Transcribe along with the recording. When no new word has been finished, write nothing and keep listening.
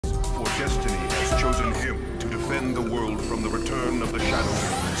defend the world from the return of the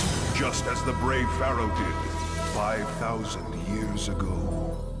Shadow, just as the brave Pharaoh did 5,000 years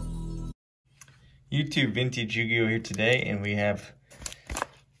ago. YouTube Vintage Yu-Gi-Oh here today, and we have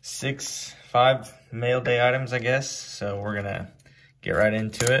 5 mail day items, I guess. So we're gonna get right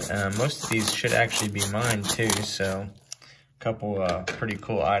into it. Most of these should actually be mine too, so a couple pretty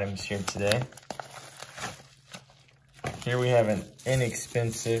cool items here today. Here we have an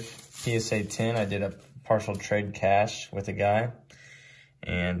inexpensive PSA 10. I did a partial trade cash with a guy,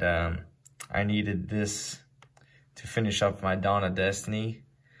 and I needed this to finish up my Dawn of Destiny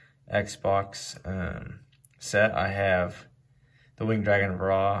Xbox set. I have the Winged Dragon of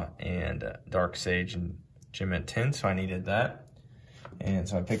Ra and Dark Sage and Gem at 10, so I needed that. And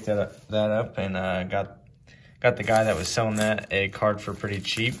so I picked that up and got the guy that was selling that a card for pretty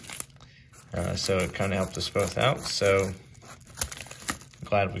cheap. So it kind of helped us both out. So I'm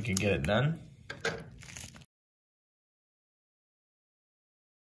glad we could get it done.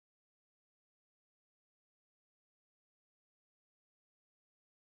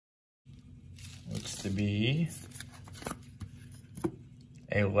 Looks to be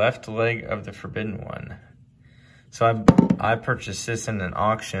a left leg of the Forbidden One. So I purchased this in an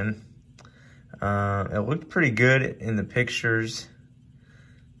auction. It looked pretty good in the pictures,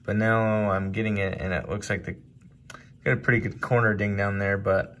 but now I'm getting it and it looks like got a pretty good corner ding down there,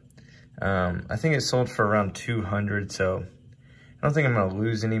 but I think it sold for around 200, so I don't think I'm gonna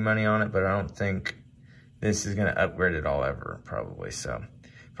lose any money on it, but I don't think this is gonna upgrade it all ever, probably. So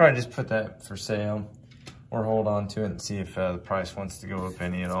probably just put that for sale or hold on to it and see if the price wants to go up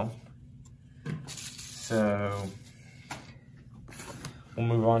any at all. So we'll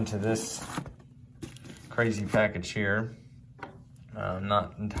move on to this crazy package here. I'm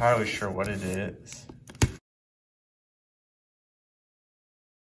not entirely sure what it is.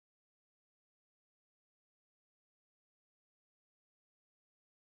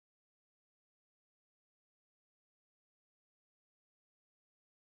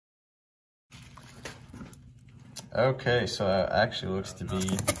 Okay, so it actually looks to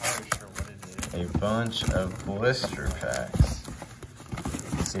be a bunch of blister packs.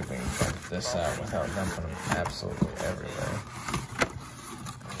 Let's see if we can cut this out without dumping them absolutely everywhere.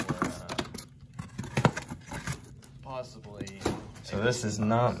 Possibly. So this is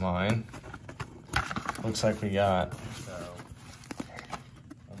not mine. Looks like we got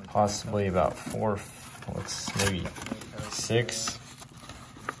possibly about 4, maybe 6.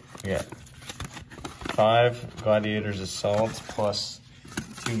 We got 5 Gladiators Assaults plus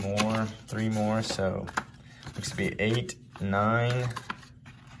 2 more, 3 more, so looks to be 8, 9,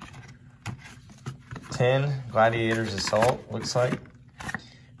 10 Gladiators Assault, looks like.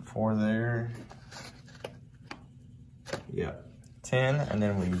 4 there. Yeah, 10, and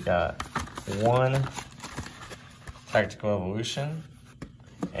then we got 1 Tactical Evolution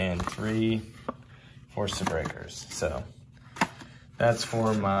and 3 Force of Breakers. So that's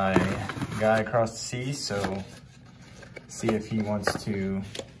for my guy across the sea, so see if he wants to,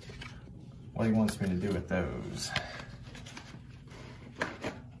 what he wants me to do with those.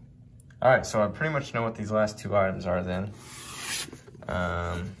 All right, so I pretty much know what these last 2 items are then.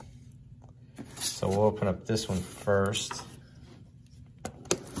 So we'll open up this one first.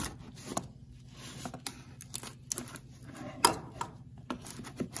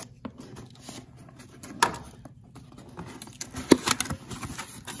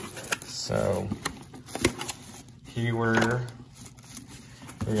 So here we're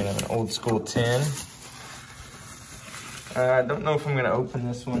gonna have an old school 10. I don't know if I'm gonna open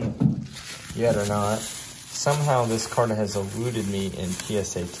this one yet or not. Somehow this card has eluded me in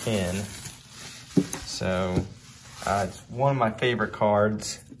PSA 10. So it's one of my favorite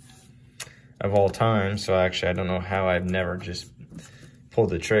cards of all time. So actually I don't know how I've never just pulled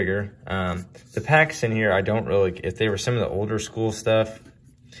the trigger. The packs in here, I don't really, if they were some of the older school stuff,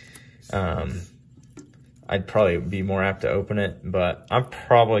 I'd probably be more apt to open it, but I'm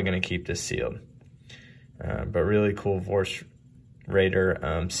probably going to keep this sealed. But really cool Vorse Raider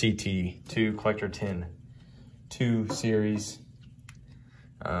CT2 Collector 10 2 series.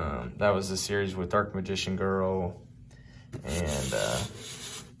 That was the series with Dark Magician Girl and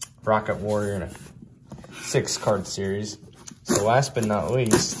Rocket Warrior in a 6-card series. So last but not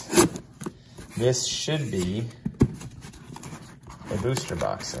least, this should be a booster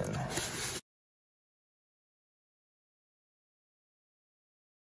box in.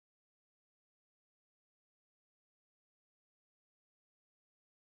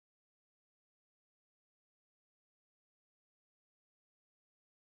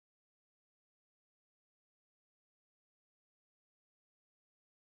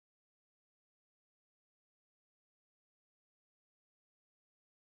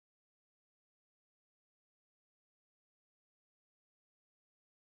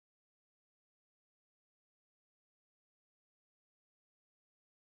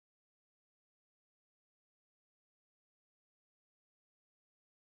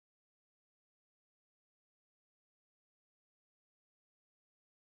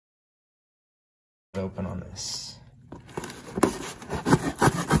 open on this.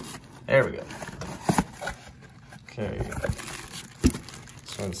 There we go. Okay.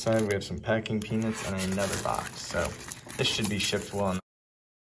 So inside we have some packing peanuts and another box. So this should be shipped well enough.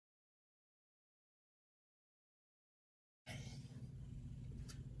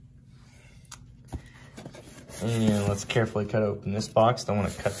 And let's carefully cut open this box. Don't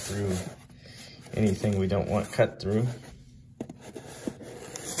want to cut through anything we don't want cut through.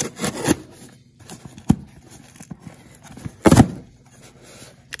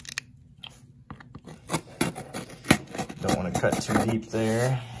 Don't want to cut too deep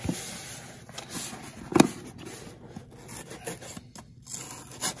there.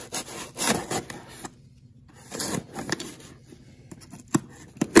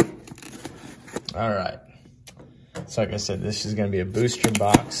 All right. So like I said, this is going to be a booster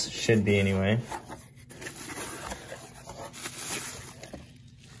box. Should be anyway.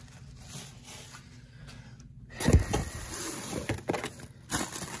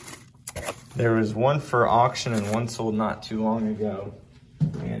 There was one for auction and one sold not too long ago.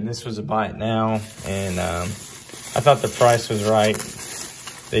 And this was a buy it now. And I thought the price was right.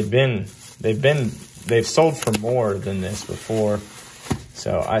 They've sold for more than this before.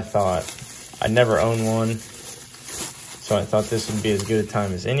 So I thought, I'd never owned one. So I thought this would be as good a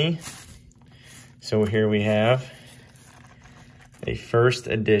time as any. So here we have a first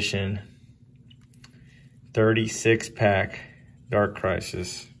edition 36 pack Dark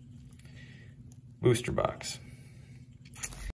Crisis booster box.